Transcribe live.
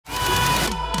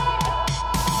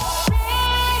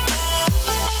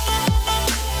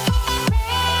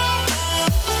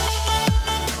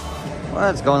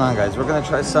What's going on, guys? We're gonna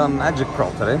try some Magic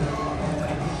Pearl today.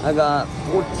 I got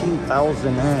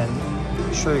 14,000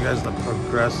 in. Show you guys the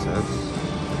progressives.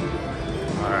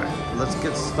 All right, let's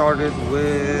get started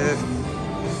with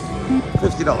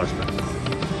 $50 spin.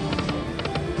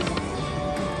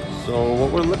 So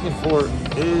what we're looking for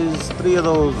is 3 of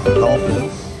those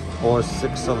dolphins or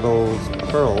 6 of those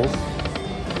pearls.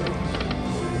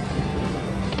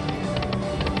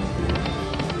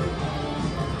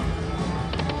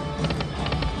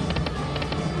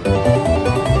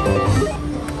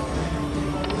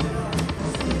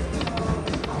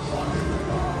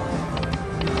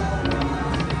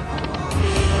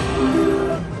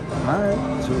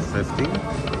 Alright, 250.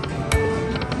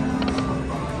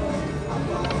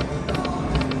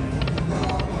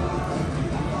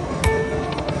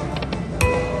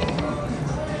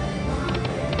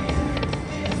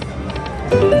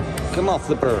 Come on,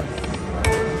 flipper.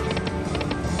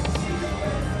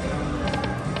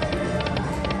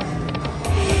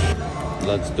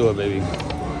 Let's do it, baby.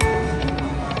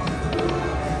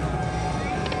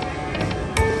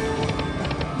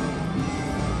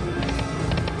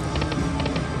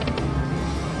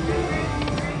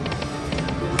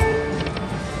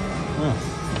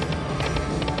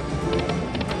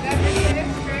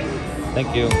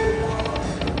 Thank you.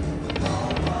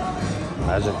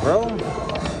 Magic Pearl.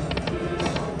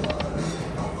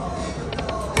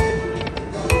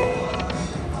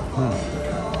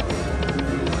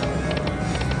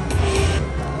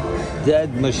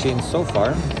 Dead machine so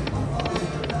far,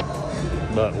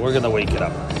 but we're gonna wake it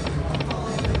up.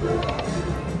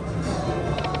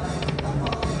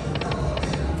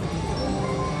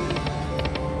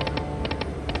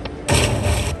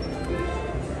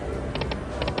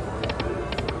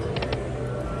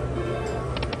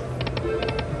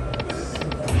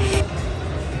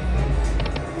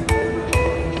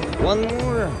 One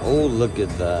more. Oh, look at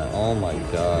that. Oh my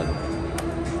god.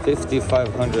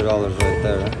 $5,500 right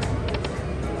there.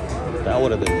 That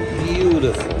would have been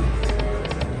beautiful.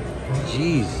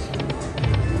 Jeez.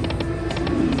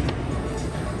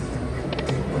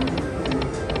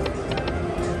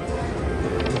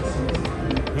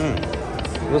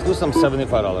 Let's do some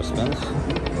 $75 spins.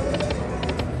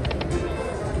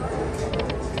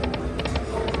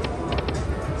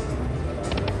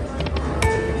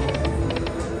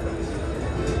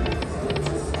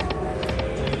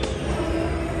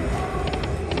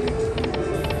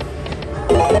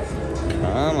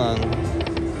 Come on.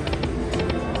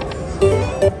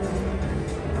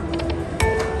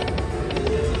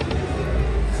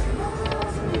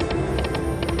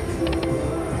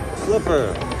 Flipper.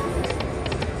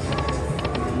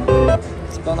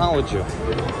 What's going on with you?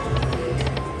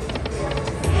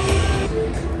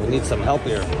 We need some help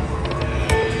here.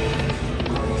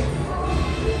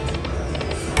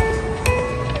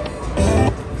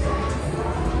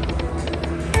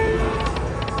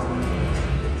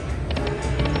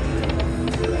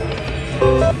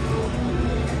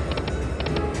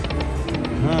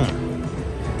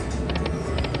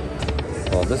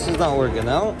 Well, this is not working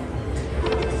out.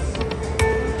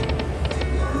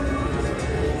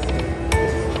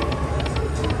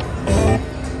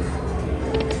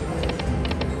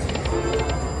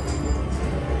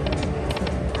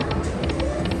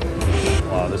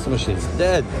 Wow, this machine's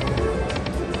dead.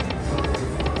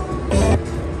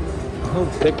 Who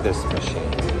picked this machine?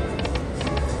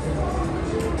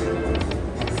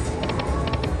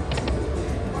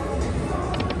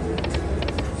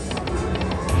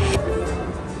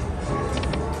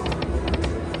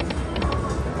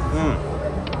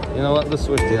 You know what? Let's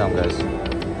switch it up, guys.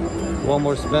 One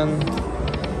more spin.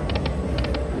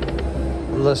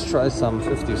 Let's try some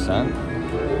 50 cent.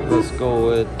 Let's go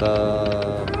with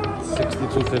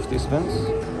 62.50 spins.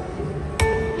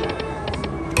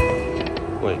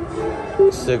 Wait,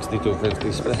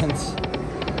 62.50 spins.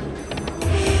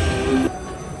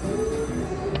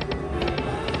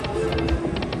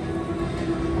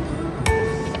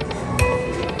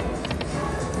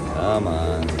 Come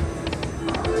on.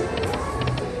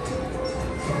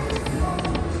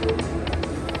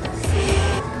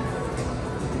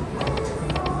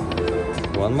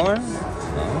 One more? No.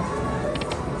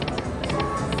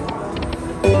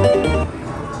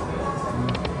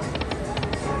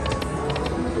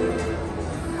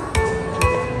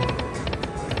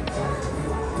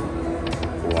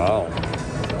 Wow.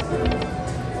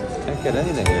 Can't get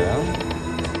anything here, huh?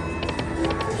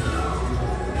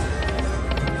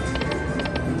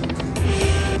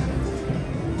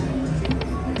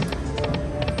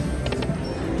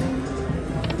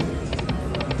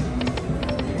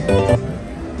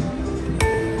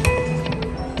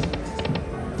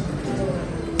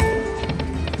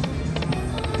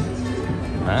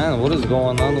 what is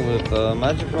going on with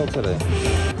Magic Roll today?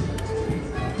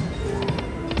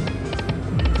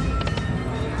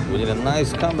 We need a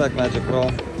nice comeback, Magic Roll.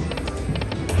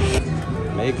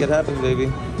 Make it happen,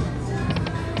 baby.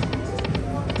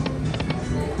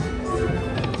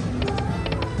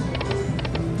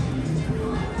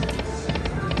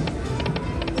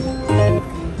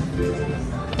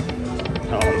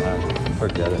 Oh man,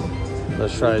 forget it.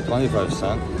 Let's try 25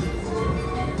 cents.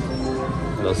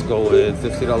 Let's go with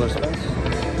 $50 spins.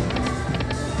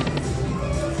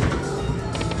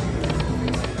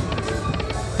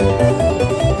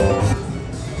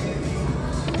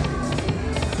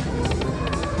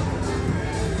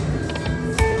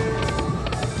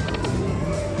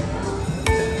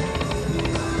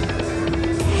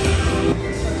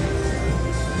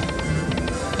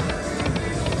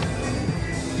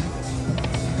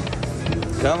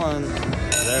 Come on.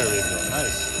 There we go.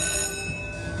 Nice.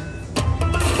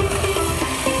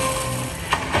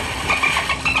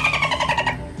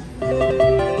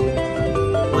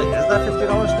 Wait, is that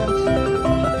 $50 spins?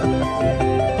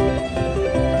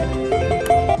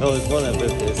 No, it's more than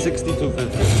 50. It's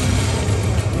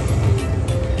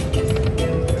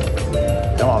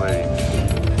 62.50. Come on, baby.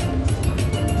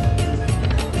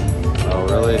 Oh,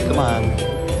 really? Come on.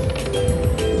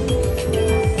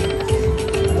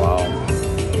 Wow.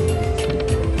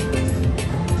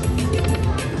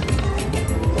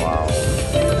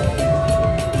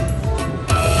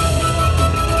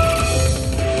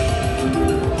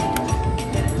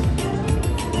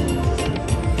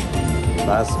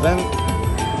 Last spin.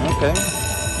 Okay.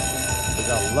 We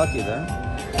got lucky there.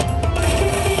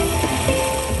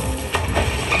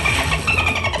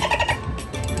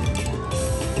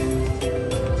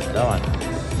 Come on.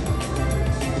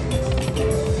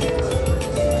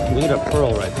 We need a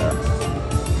pearl right there.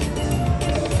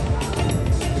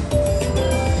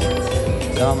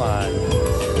 Come on.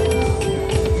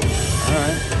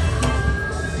 Alright.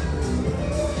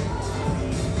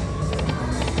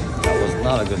 That was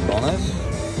not a good bonus.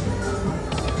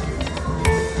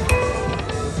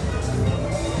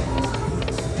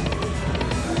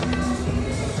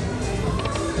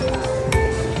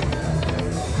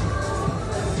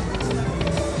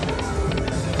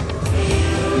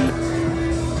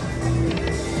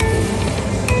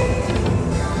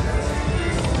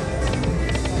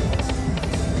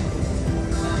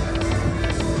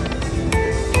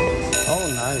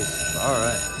 All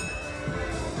right.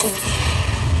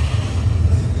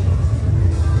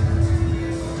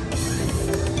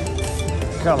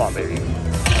 Come on, baby.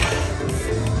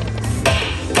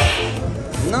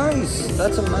 Nice.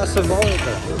 That's a massive ball right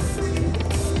there.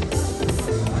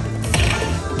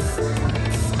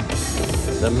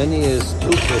 The mini is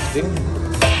 $2.50.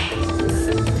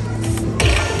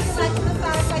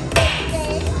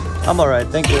 I'm all right.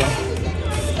 Thank you.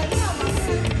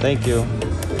 Thank you.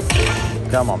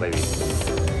 Come on, baby.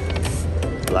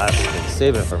 Last spin.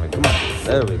 Save it for me. Come on.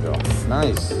 There we go.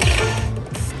 Nice.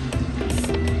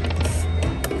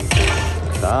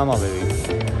 Come on, baby.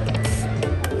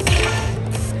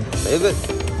 Save it.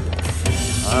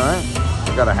 Alright.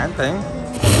 We got a hand thing.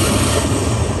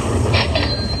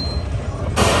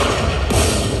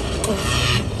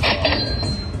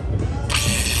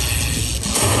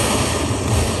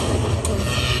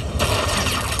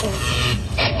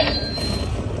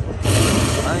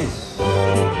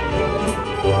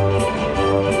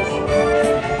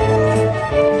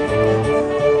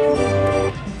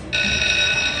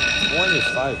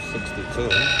 $5.62.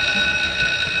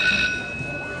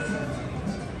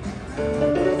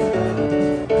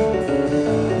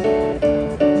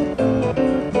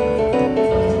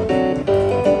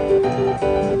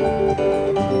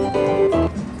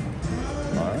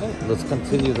 All right, let's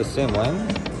continue the same way.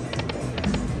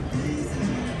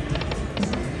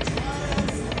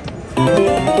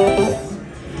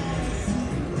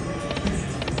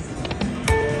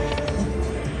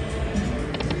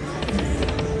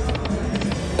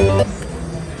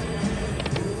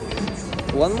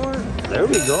 One more. There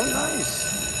we go.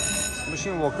 Nice. This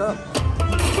machine woke up.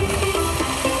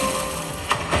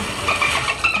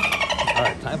 All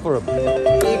right, time for a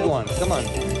big one. Come on.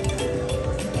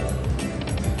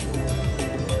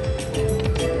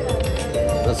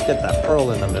 Let's get that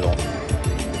pearl in the middle.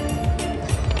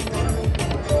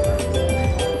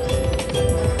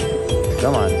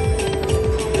 Come on.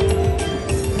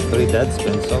 3 dead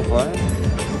spins so far.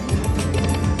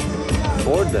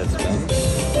 4 dead spins.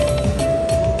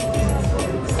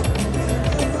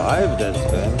 5 dead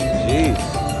spins. Jeez.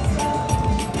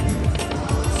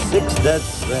 6 dead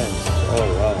spins. Oh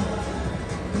wow.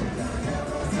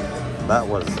 That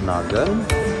was not good.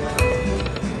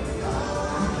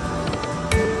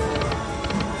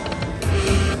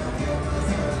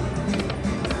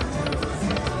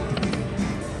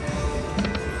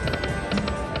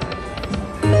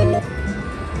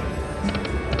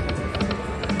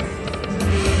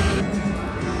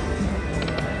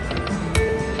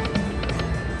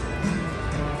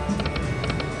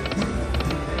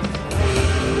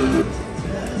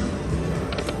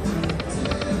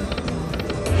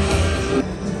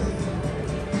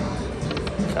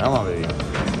 Come on, baby.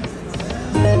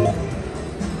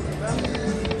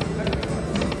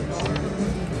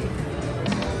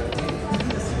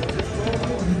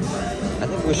 I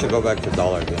think we should go back to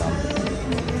dollar, you know.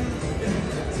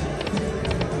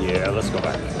 Yeah, let's go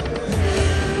back.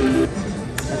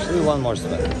 Actually, one more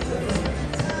spin.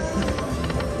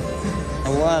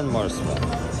 One more spin.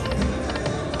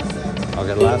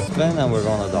 Okay, last spin and we're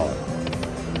going to dollar.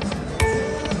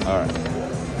 Alright.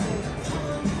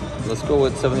 Let's go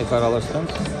with $75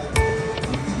 spins.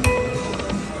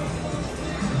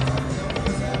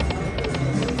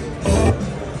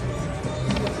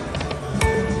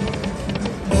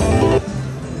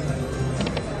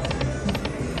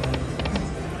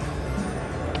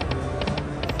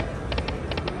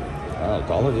 Oh,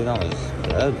 dollar dinar is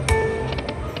dead.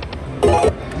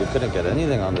 We couldn't get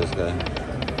anything on this guy.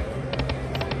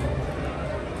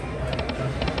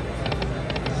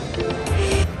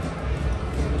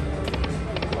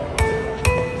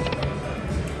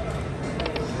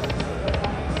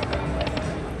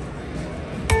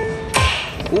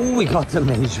 Ooh, we got the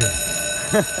major.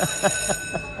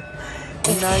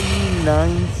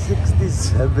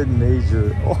 99.67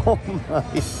 major. Oh my god.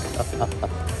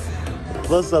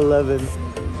 Plus 11.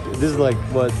 This is like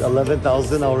what,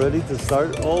 11,000 already to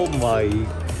start? Oh my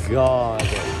god.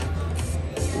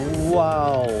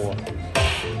 Wow.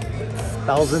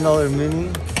 $1,000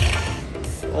 mini.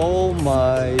 Oh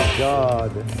my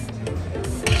god.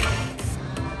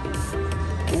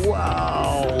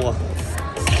 Wow.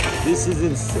 This is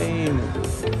insane.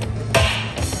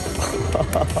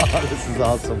 This is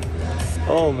awesome.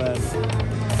 Oh man.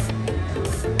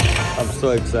 I'm so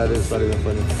excited, it's not even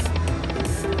funny.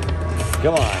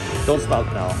 Come on, don't stop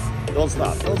now. Don't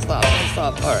stop, don't stop, don't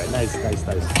stop. Alright, nice, nice,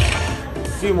 nice. A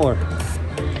few more.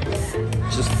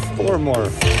 Just 4 more.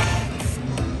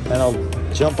 And I'll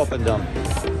jump up and down.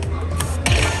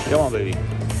 Come on, baby.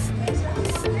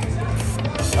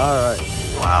 Alright.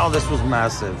 Wow, this was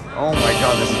massive. Oh my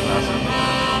god, this is massive.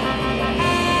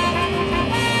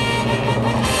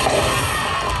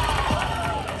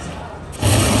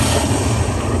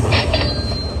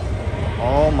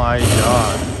 Oh my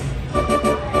god.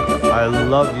 I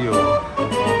love you.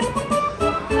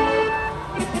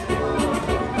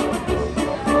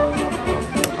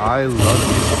 I love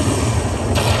you.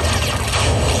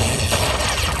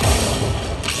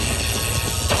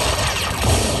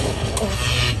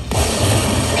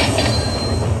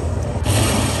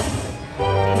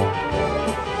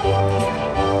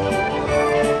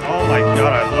 Oh my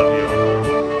god, I love you.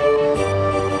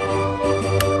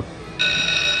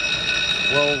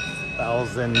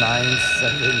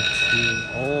 12,917.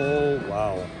 Oh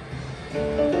wow. I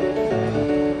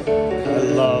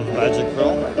love Magic Pro.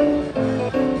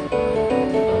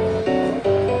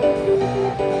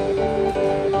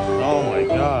 Oh my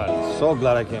god. So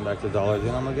glad I came back to dollar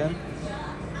dinar again.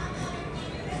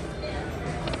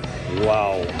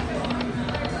 Wow.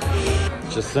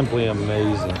 Just simply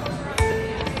amazing.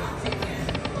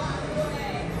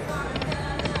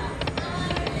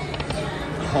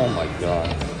 Oh my god.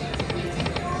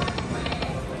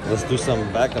 Let's do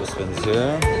some backup spins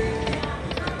here.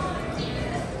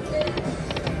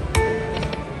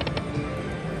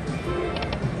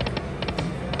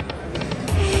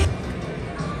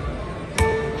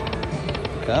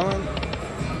 Come on.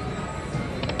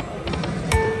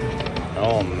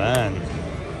 Oh man.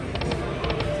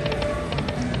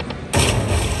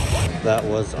 That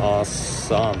was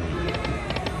awesome.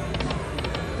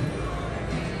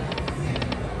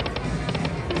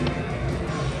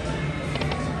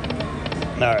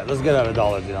 Alright, let's get out of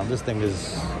dollar dinar. This thing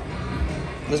is...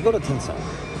 Let's go to 10 cents.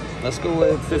 Let's go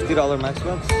with $50 max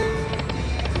bets.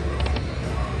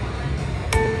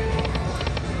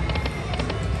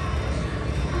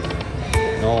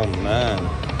 Oh man.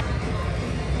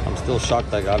 I'm still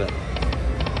shocked I got it.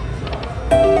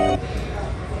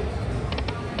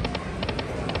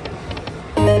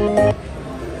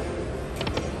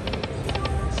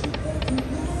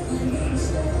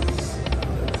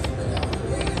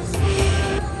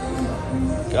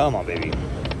 Come on, baby.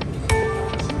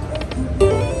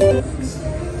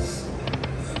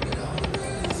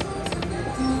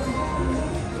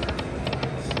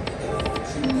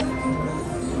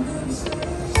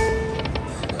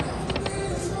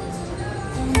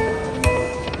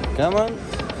 Come on.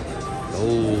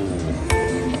 Oh.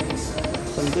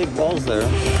 Some big balls there.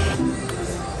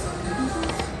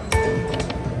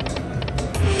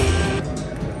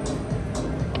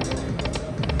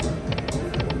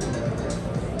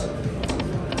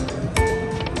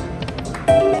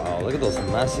 Look at those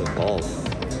massive balls.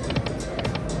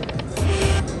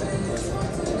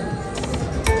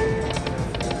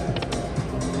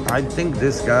 I think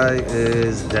this guy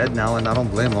is dead now, and I don't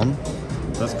blame him.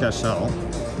 Let's cash out.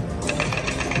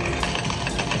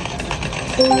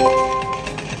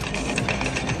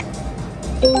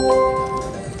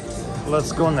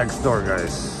 Let's go next door,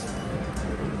 guys.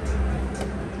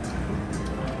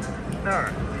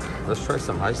 Alright, let's try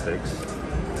some high stakes.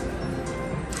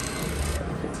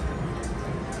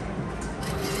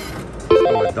 Let's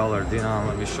go with dollar denom.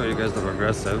 Let me show you guys the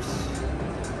progressives.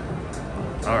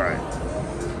 Alright.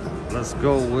 Let's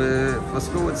go with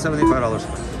 $75.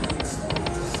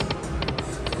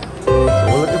 So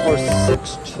we're looking for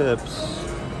 6 chips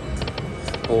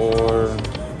for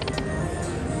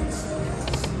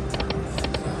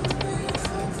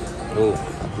oh,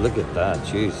 look at that,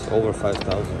 jeez, over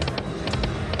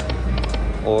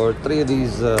 5,000. Or 3 of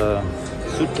these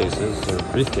suitcases or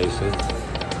briefcases.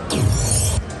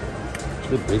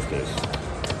 Good briefcase.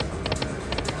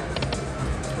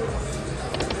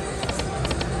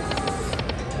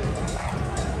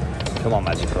 Come on,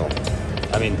 Magic Roll.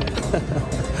 I mean,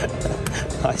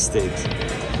 high stakes.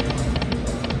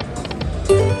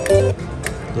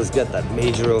 Let's get that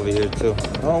major over here too.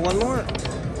 Oh, one more.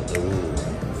 Ooh.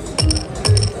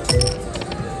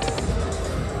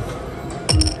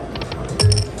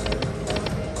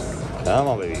 Come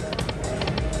on, baby.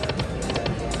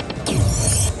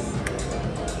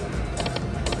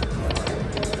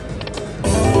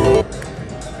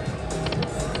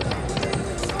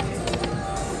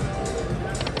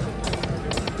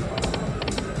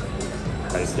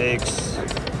 High stakes.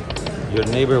 Your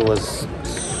neighbor was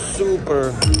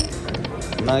super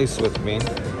nice with me.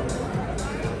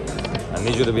 I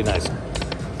need you to be nice.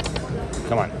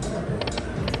 Come on.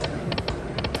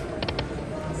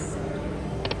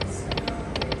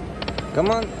 Come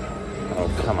on. Oh,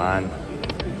 come on.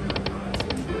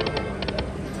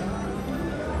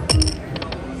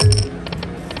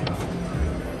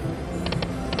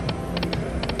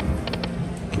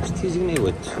 Keeps teasing me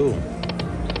with 2.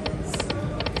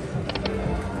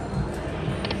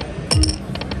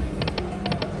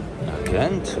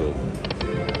 Again 2.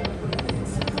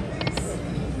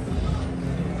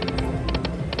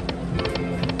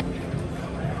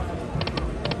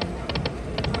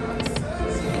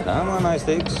 Come on, high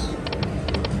stakes.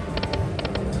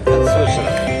 Let's switch it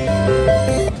up.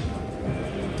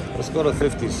 Let's go to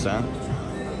 50 cent.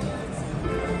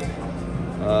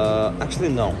 Actually,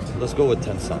 no. Let's go with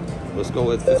 10 cent. Let's go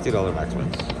with $50 max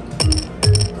wins.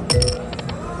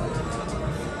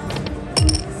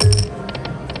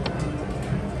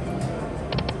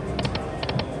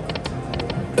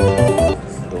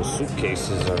 Those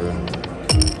suitcases are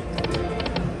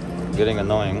getting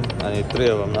annoying. I need 3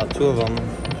 of them, not 2 of them.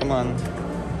 Come on.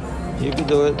 You can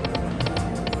do it.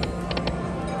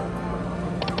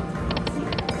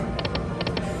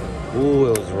 Ooh,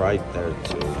 it was right there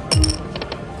too.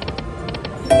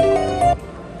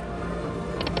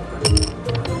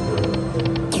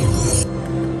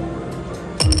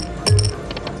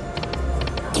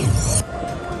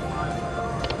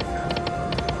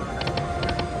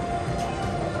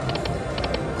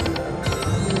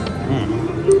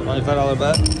 $25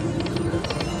 bet.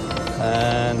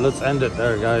 And let's end it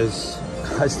there, guys.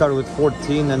 I started with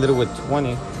 14, ended it with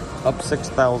 20, up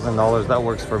 $6,000. That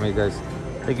works for me, guys.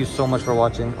 Thank you so much for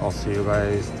watching. I'll see you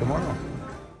guys tomorrow.